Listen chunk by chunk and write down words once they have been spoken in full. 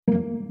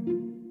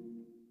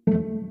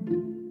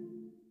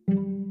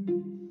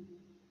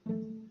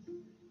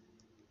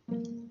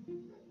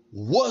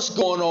What's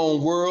going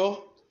on,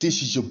 world?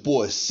 This is your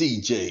boy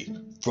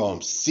CJ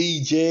from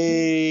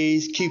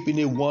CJ's Keeping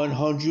It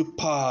 100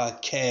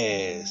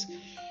 podcast.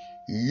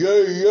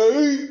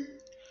 Yay!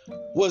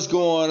 What's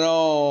going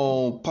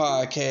on,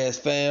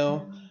 podcast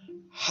fam?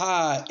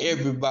 How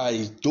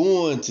everybody's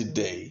doing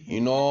today?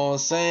 You know what I'm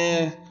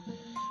saying?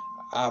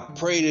 I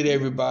pray that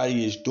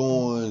everybody is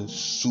doing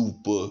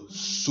super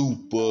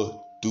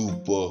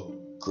duper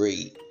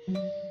great.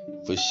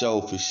 For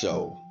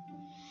sure.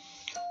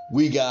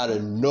 We got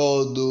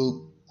another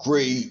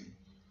great,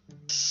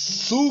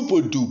 super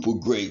duper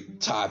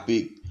great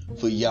topic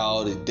for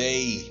y'all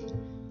today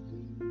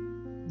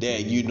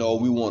that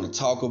we want to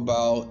talk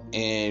about,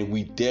 and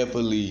we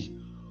definitely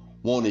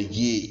want to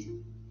get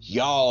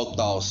y'all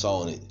thoughts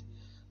on it.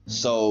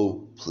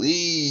 So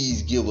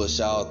please give us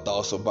y'all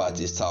thoughts about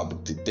this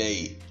topic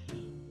today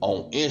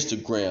on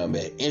Instagram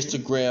at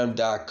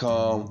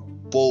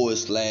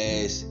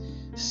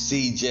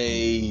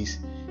instagram.com/CJ's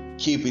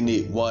Keeping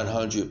It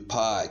 100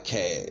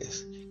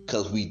 podcast,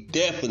 because we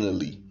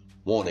definitely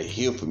want to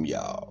hear from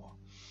y'all.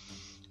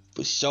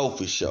 For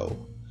sure.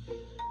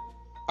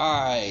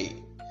 Alright,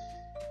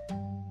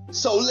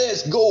 so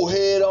let's go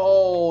head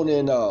on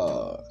and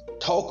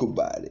talk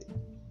about it.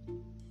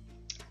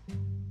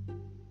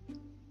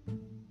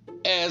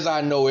 As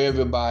I know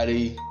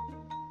everybody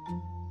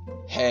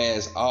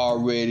has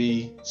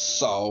already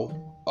saw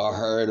or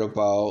heard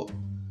about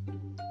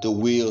the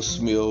Will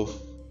Smith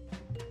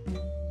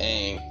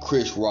and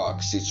Chris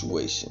Rock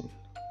situation,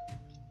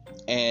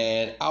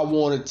 and I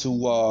wanted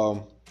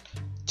to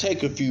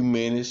take a few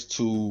minutes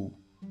to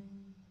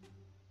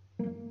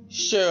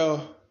share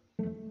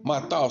my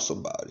thoughts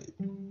about it.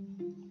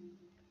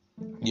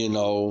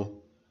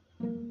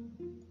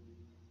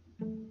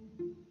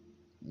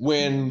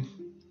 When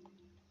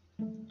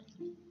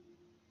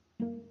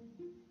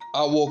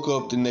I woke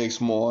up the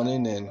next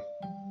morning and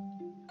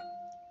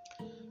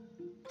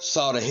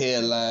saw the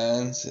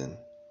headlines and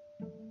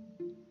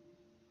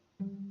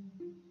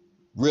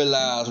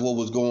realized what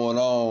was going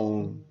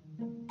on,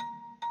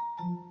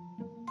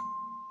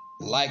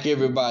 like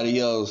everybody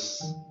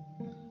else,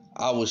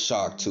 I was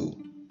shocked too.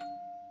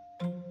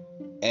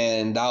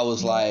 And I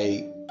was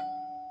like,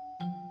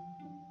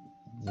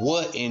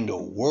 what in the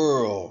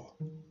world,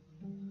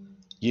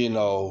 is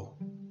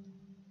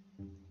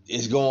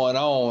going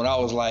on? I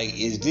was like,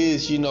 is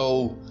this,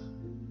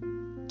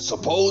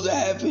 supposed to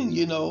happen,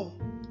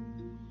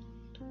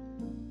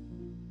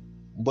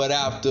 But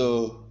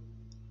after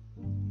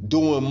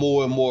doing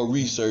more and more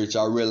research,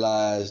 I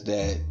realized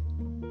that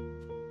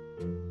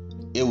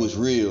it was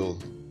real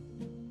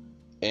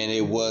and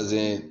it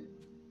wasn't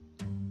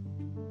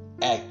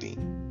acting.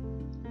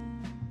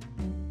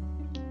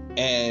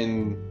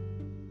 And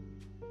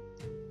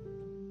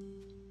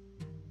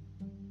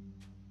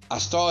I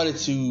started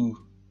to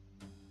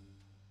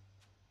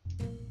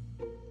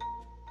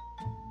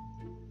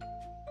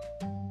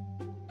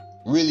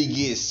really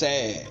get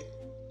sad,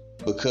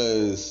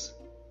 because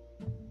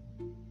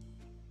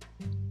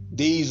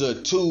these are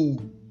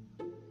two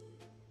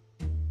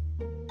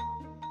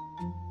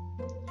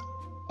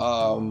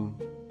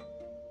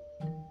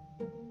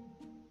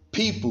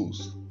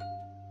peoples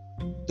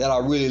that I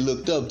really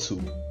looked up to,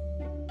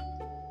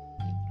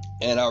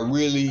 and I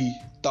really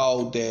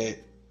thought that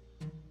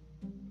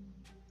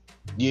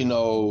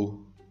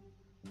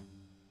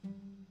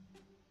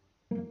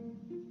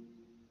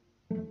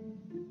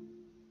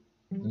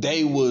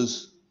they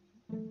was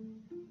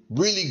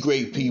really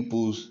great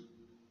peoples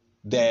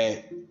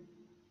that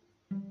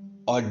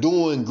are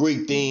doing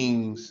great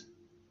things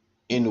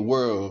in the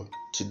world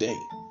today.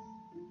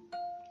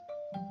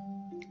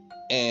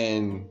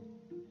 And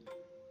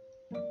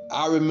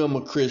I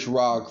remember Chris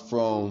Rock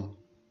from,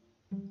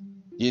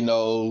 the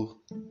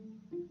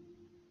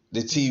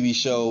TV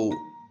show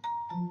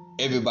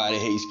Everybody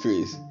Hates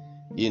Chris.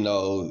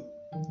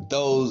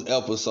 Those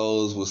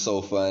episodes were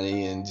so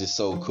funny and just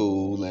so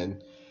cool.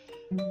 And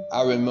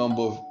I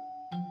remember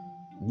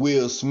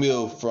Will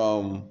Smith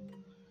from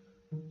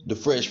The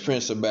Fresh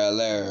Prince of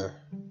Bel-Air,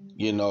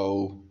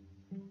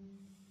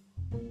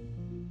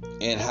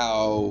 and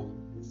how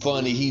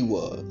funny he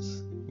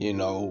was,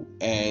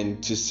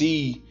 and to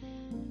see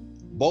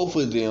both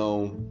of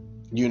them,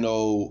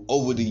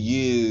 over the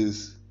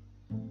years,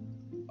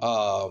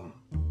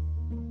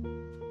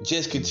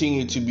 just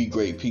continue to be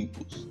great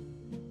people.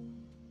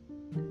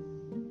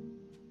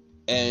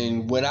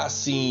 And when I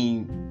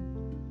seen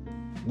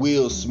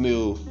Will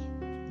Smith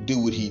do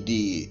what he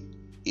did,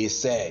 it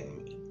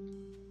saddened me,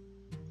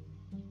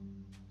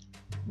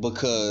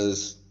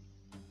 because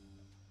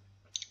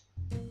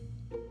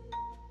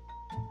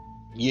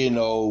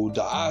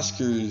the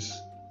Oscars,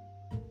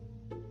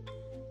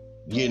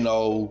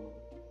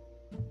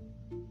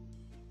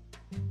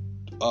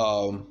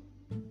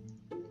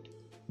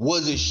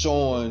 wasn't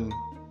showing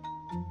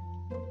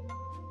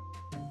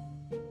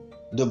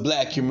the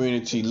black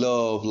community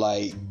love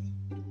like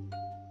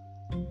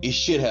it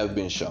should have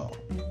been shown.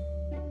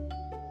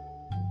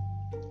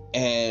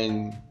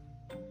 And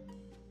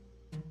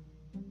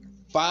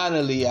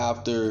finally,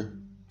 after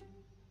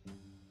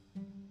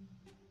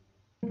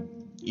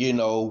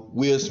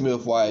Will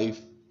Smith's wife,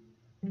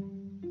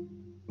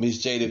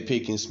 Miss Jada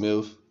Pinkett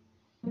Smith,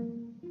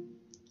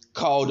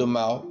 called him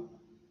out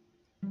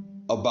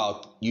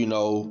about,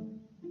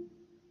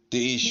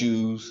 the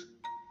issues.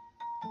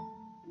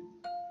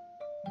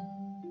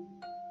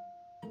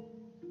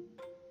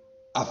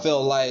 I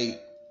felt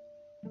like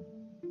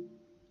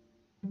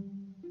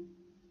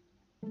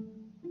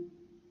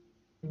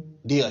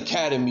the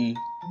Academy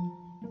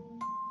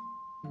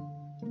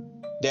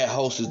that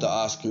hosts the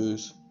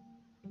Oscars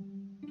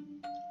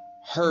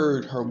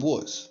heard her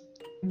voice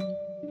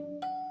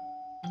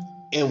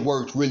and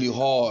worked really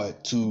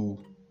hard to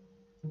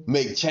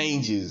make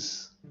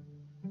changes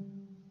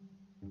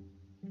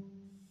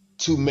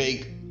to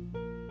make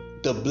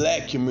the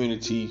Black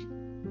community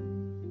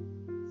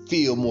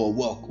feel more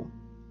welcome.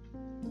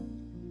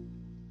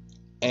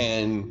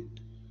 And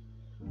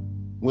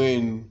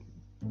when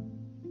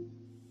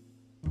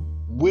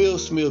Will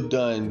Smith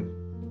done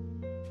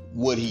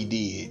what he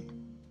did,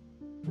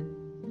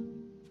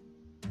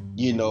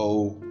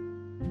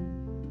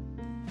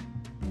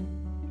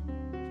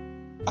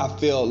 I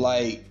felt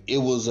like it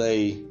was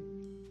a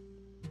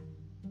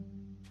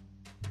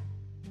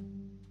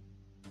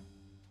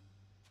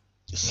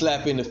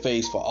slap in the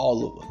face for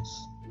all of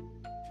us.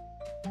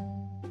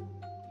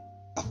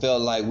 I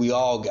felt like we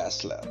all got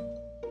slapped,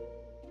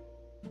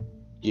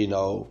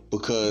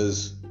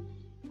 because,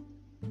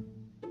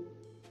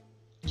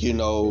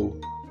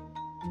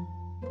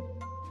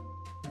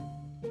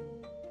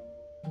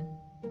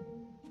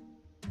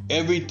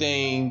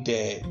 everything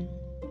that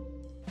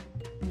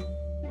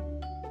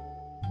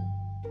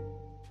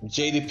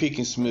Jada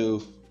Pinkett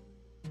Smith,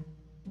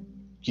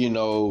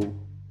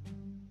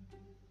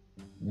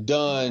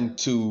 done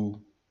to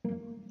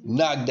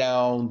knock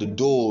down the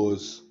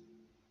doors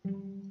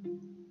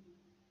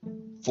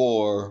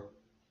for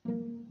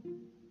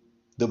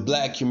the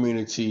Black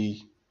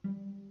community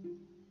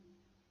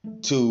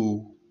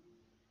to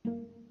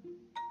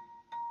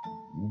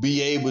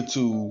be able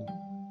to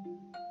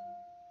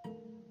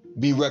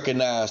be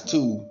recognized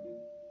too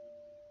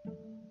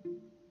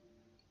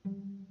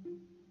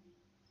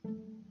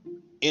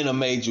in a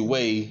major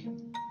way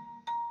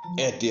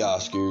at the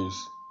Oscars,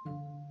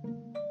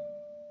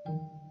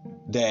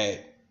 that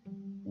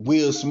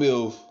Will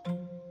Smith,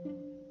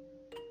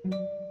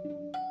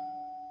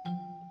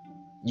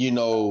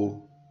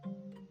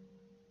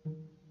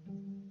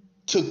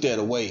 took that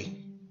away,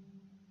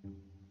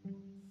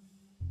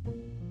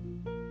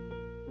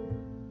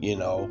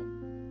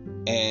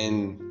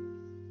 and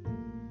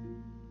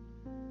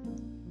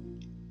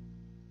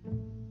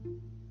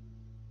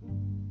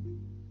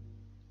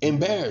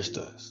embarrassed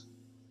us,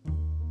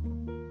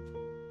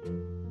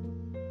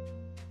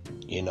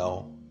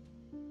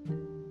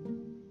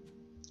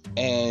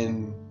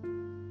 and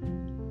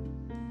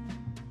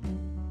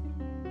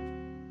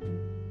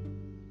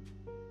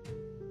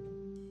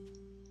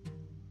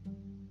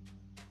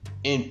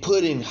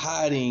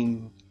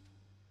hiding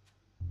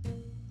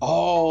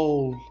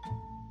all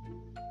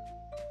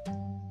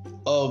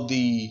of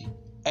the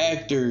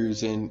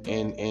actors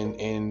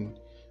and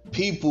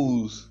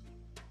peoples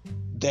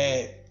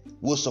that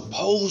was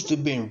supposed to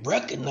be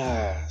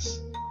recognized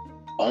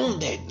on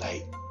that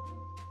night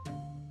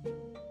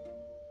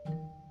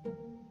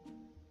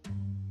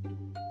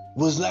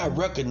was not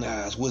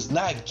recognized, was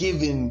not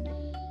given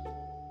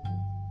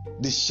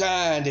the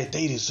shine that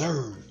they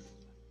deserved,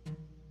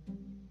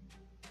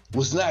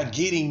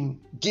 did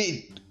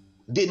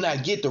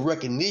not get the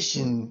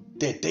recognition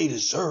that they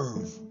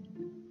deserve.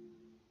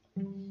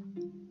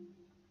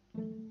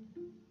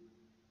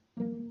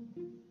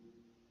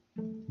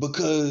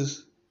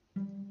 Because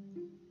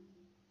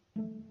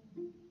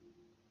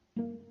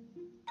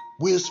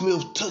Will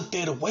Smith took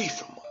that away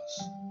from us.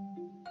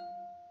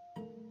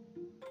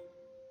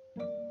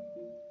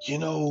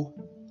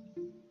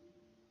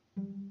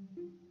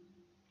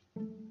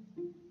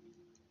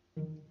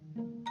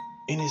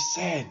 And it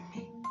saddened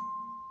me.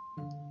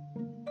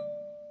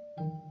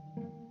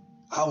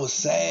 I was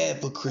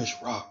sad for Chris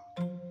Rock,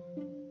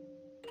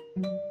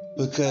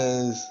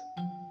 because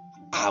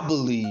I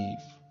believe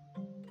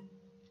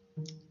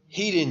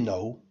he didn't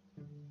know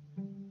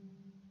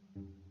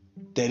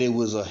that it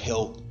was a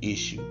health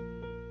issue.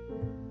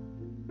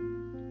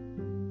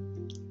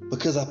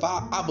 Because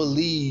I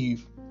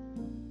believe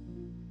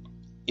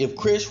if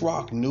Chris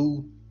Rock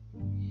knew,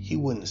 he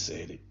wouldn't have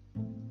said it.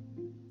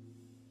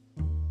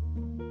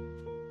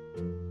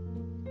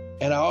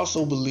 And I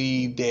also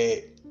believe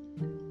that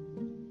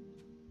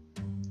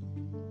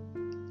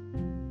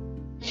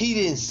he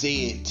didn't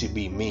say it to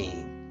be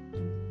mean.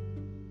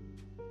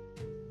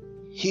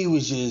 He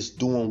was just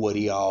doing what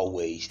he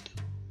always do.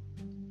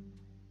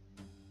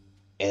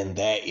 And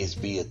that is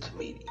be a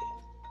comedian.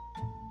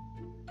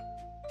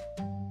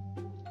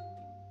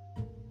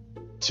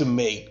 To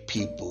make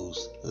people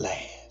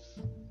laugh.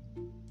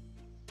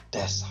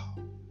 That's all.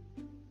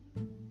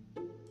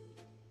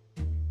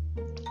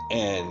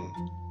 And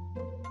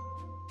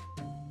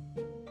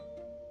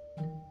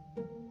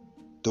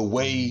the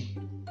way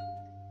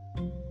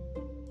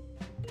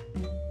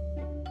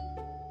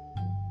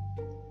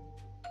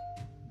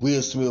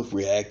Will Smith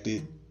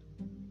reacted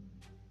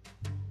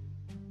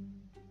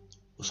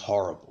was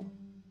horrible.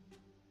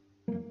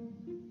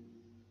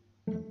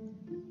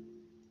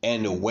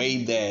 And the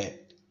way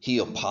that he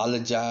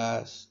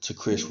apologized to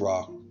Chris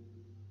Rock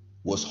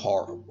was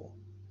horrible.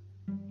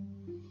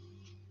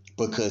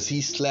 Because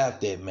he slapped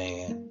that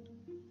man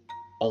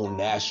on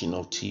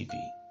national TV.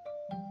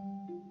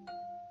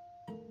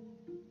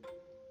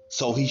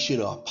 So he should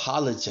have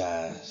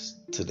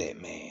apologized to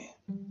that man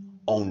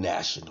on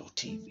national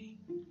TV.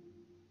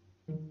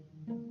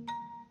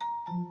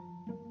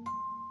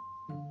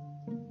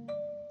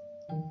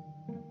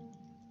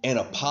 And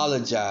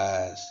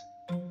apologize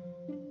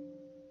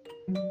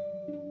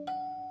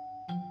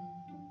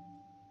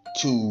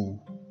to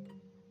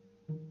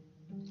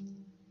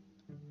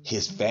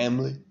his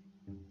family,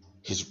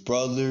 his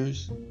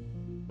brothers,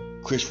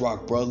 Chris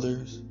Rock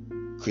brothers,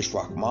 Chris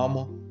Rock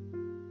mama.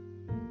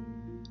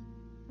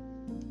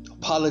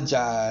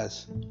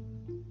 Apologize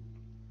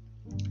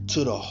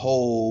to the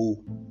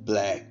whole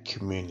black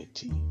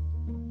community.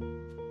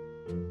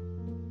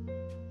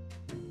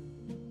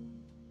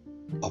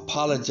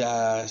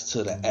 Apologize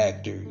to the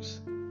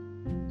actors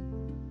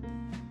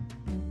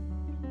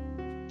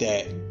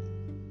that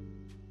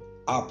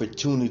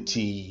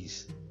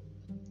opportunities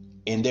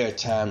in their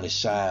time to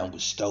shine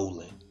was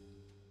stolen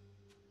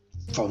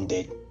from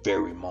that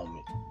very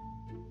moment.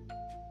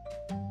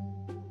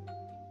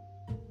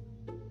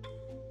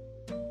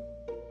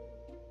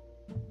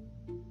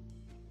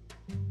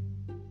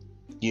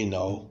 You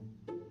know,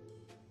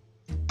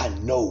 I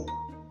know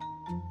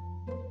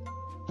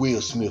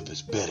Will Smith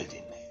is better than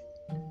that.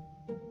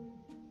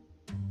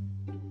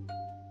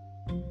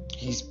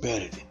 He's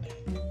better than that.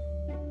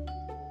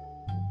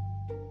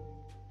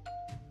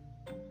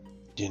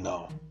 You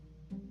know.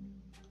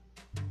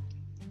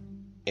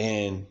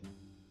 And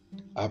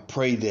I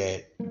pray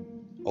that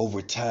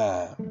over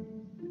time,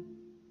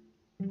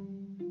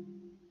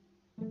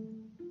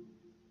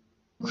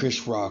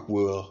 Chris Rock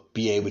will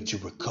be able to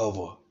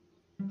recover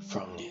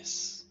from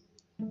this.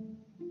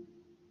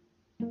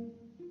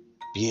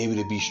 Be able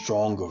to be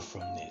stronger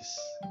from this.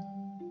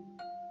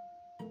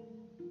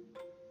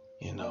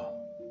 You know,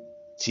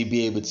 to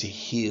be able to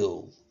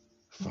heal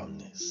from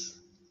this.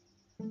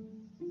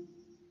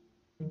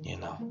 You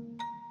know.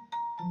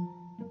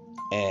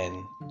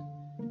 And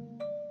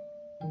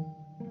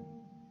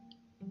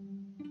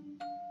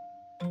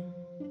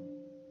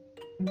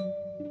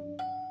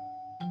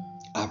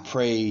I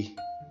pray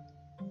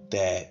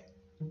that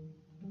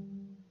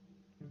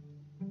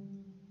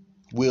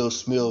Will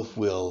Smith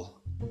will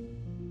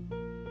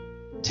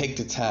take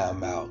the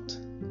time out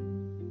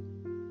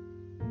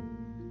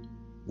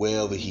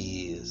wherever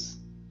he is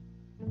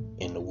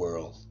in the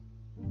world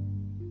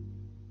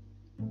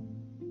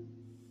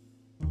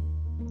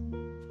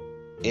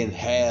and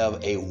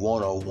have a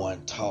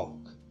one-on-one talk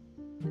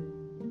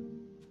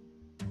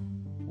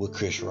with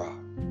Chris Rock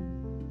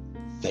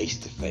face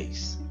to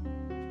face.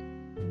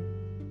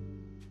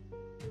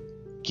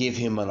 Give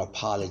him an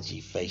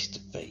apology face to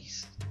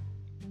face.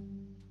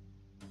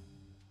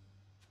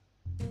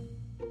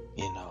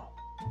 You know.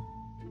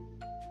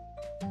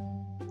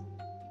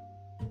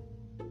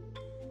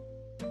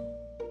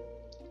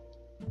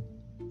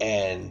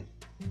 And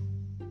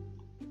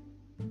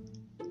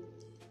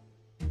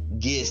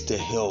gets the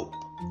help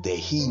that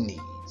he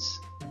needs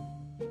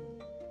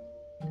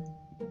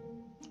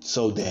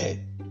so that,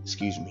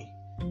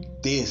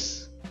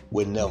 this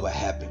would never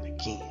happen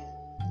again.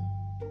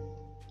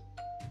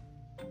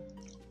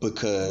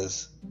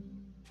 Because,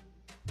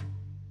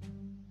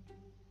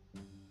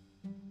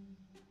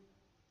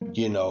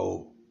 you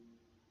know,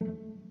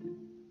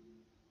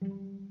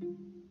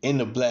 in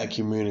the black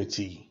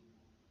community,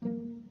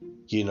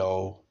 you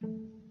know,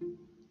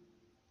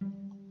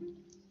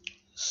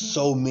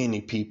 so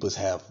many people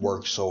have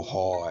worked so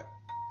hard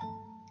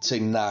to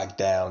knock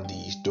down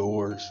these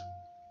doors,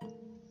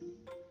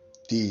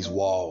 these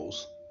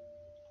walls,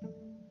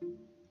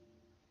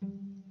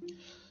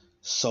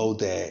 so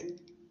that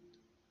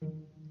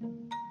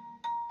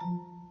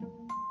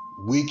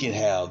we can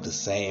have the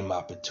same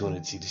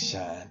opportunity to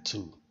shine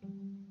too,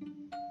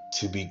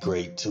 to be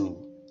great too,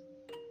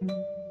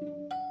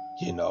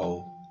 you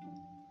know,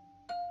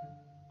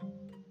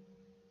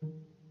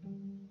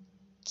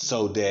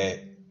 so that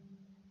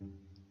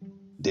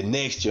the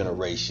next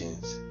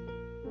generations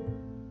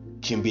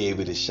can be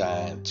able to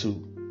shine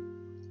too,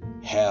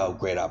 have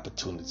great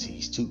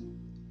opportunities too,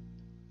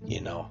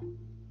 you know.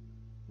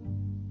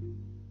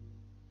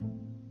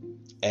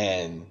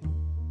 And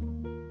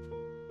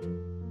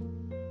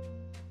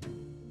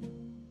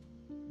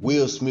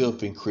Will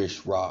Smith and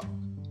Chris Rock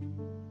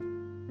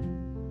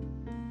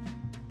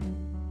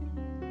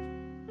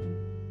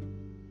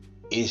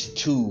is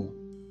two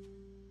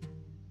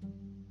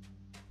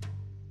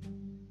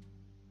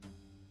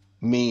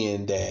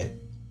men that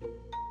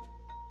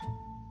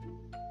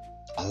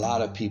a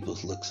lot of people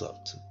looks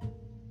up to.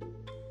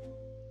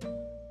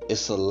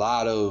 It's a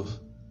lot of,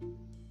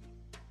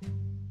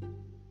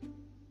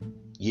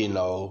 you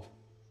know,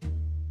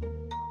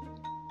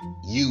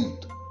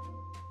 youth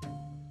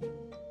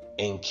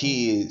And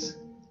kids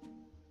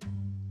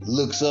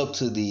looks up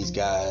to these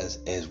guys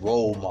as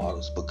role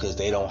models because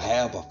they don't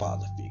have a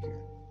father figure.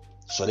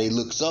 So they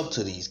looks up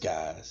to these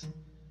guys,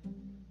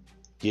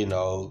 you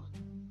know,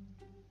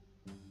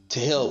 to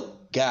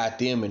help guide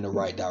them in the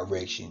right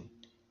direction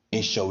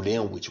and show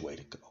them which way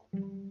to go.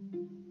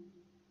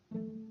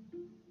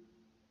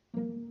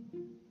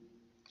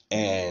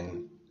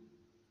 And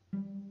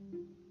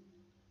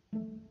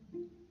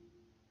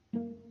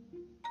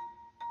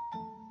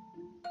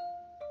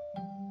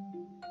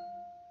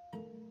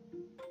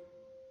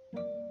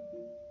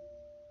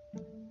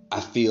I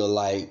feel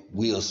like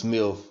Will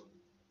Smith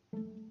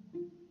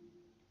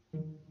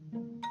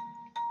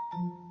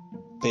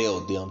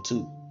failed them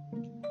too.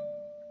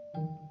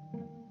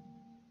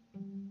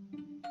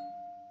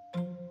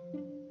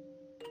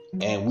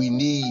 And we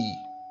need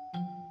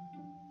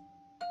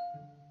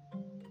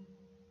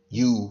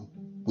you,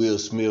 Will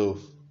Smith,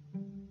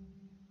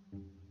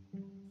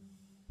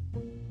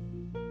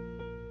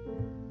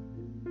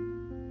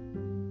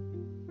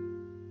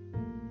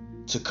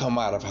 to come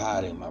out of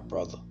hiding, my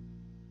brother.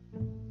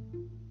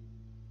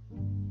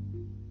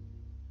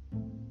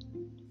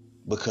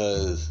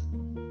 Because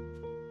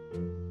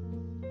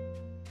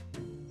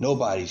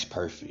nobody's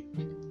perfect.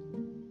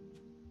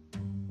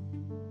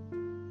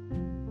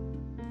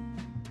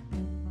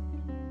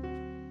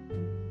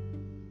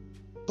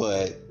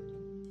 But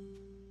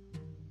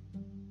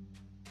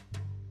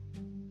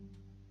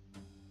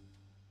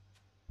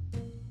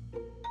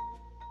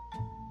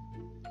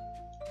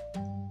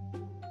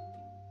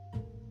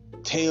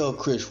tell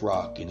Chris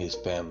Rock and his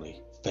family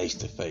face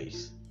to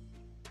face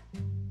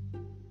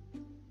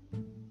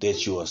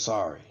that you are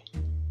sorry.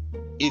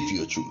 If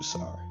you're truly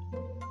sorry.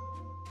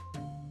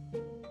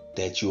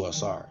 That you are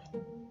sorry.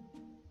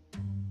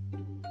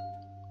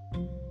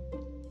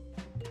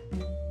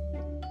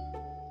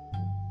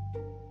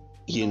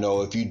 You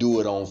know, if you do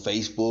it on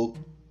Facebook,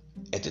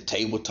 at the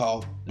table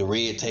talk, the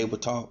red table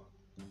talk,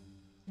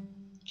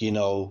 you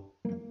know,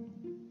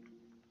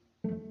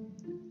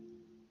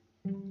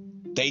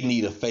 they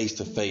need a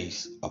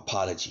face-to-face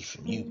apology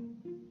from you.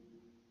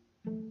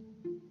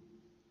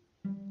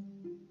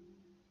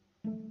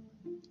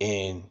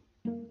 And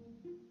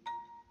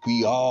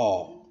we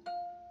all,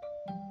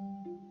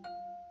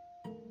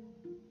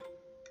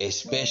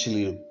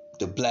 especially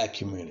the black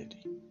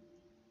community,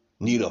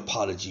 need an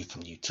apology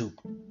from you too.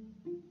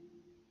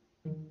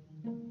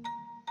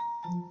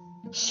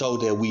 So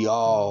that we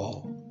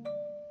all,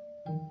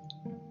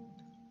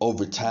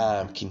 over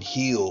time, can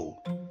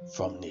heal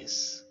from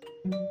this.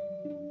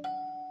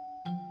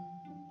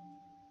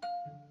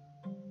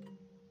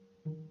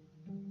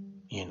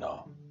 You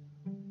know,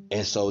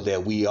 and so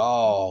that we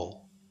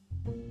all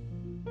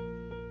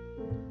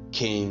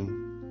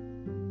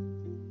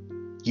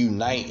can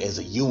unite as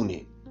a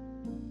unit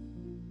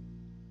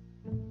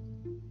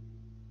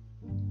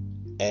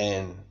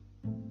and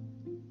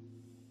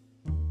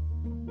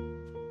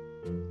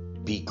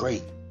be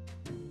great.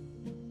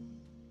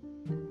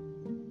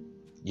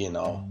 You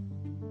know,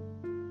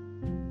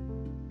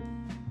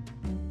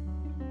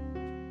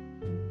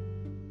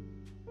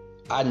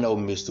 I know,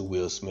 Mr.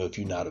 Will Smith,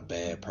 you're not a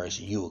bad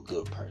person. You're a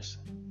good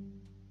person.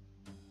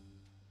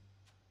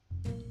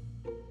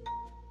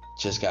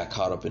 Just got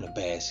caught up in a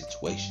bad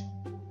situation.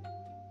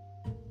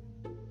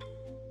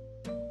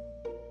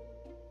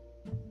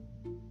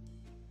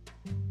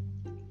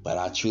 But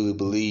I truly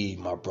believe,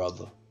 my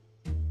brother,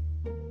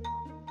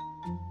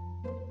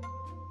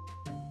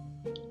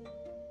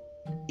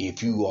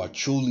 if you are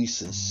truly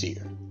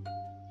sincere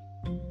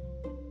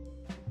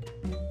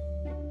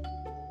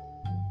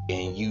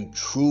and you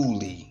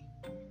truly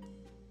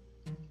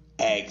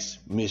ask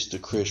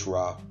Mr. Chris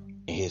Rock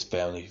and his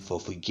family for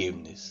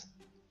forgiveness,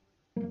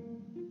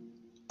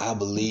 I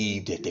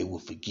believe that they will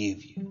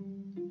forgive you.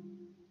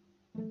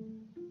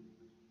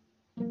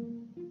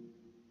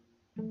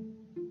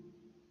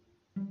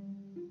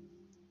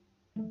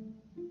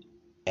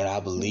 And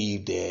I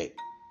believe that,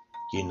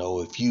 you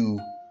know, if you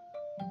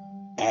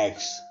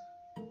ask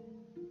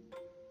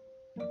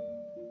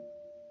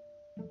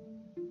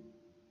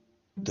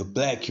the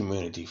black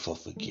community for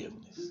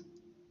forgiveness,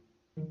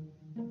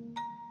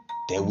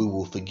 that we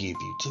will forgive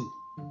you too.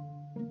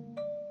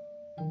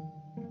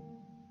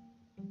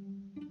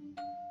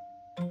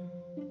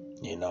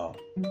 You know,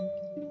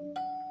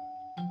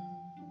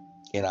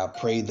 and I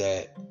pray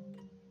that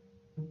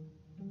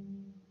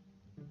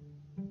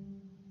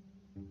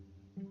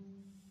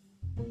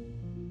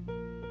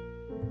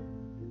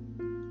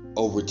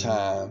over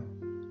time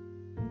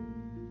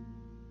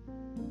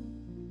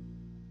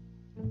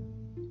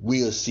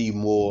we'll see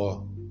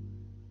more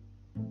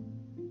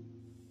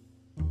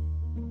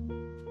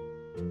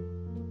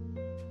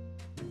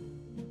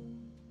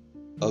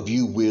of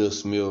you, Will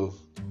Smith,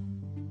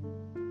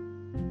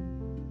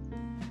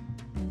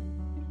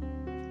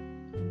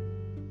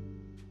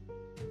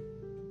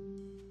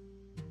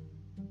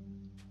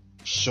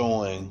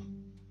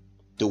 showing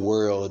the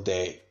world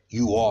that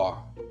you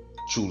are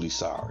truly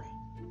sorry.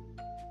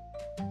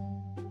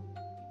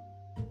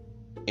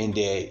 And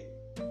that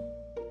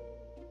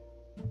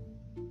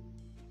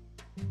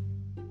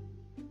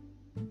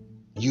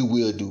you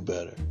will do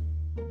better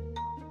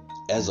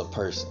as a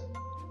person.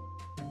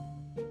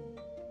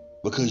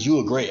 Because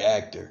you're a great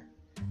actor.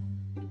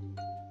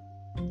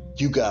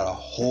 You got a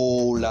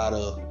whole lot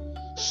of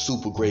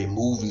super great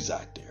movies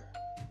out there.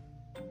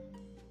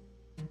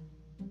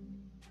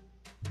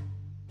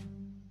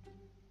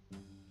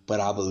 But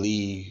I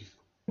believe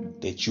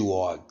that you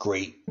are a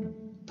great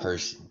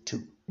person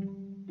too.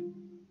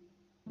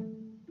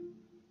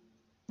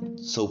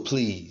 So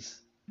please,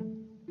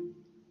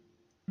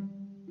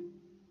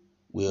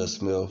 Will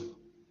Smith,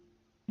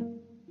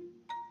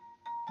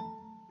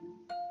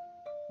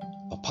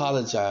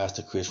 apologize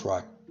to Chris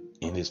Rock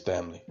and his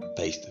family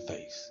face to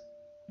face.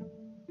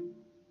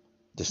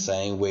 The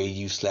same way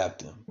you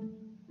slapped him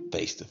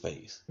face to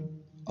face.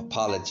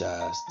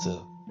 Apologize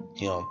to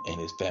him and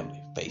his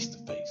family face to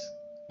face.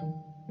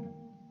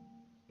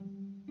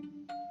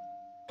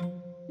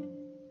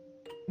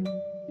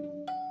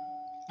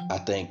 I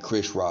think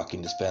Chris Rock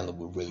and his family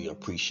would really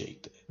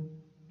appreciate that.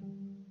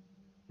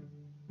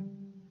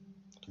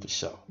 For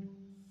sure.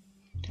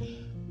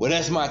 Well,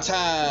 that's my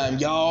time,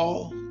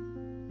 y'all.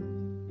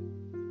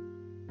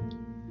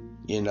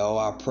 You know,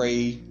 I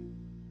pray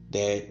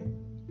that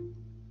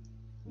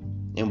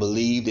and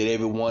believe that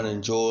everyone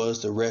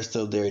enjoys the rest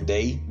of their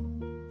day.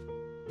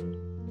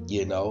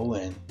 You know,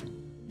 and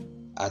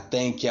I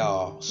thank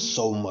y'all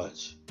so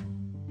much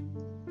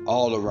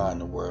all around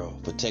the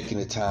world for taking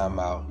the time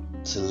out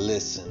to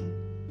listen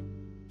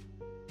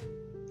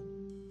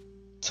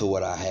to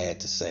what I had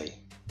to say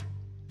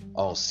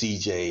on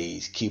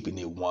CJ's Keeping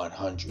It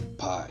 100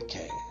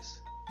 podcast.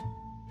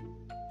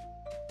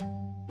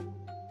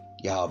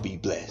 Y'all be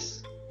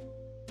blessed.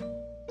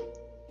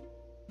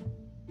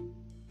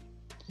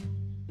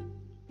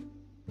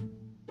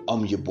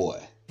 I'm your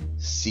boy,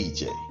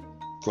 CJ,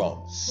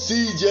 from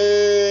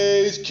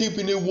CJ's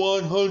Keeping It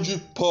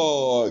 100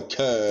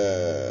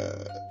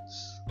 podcast.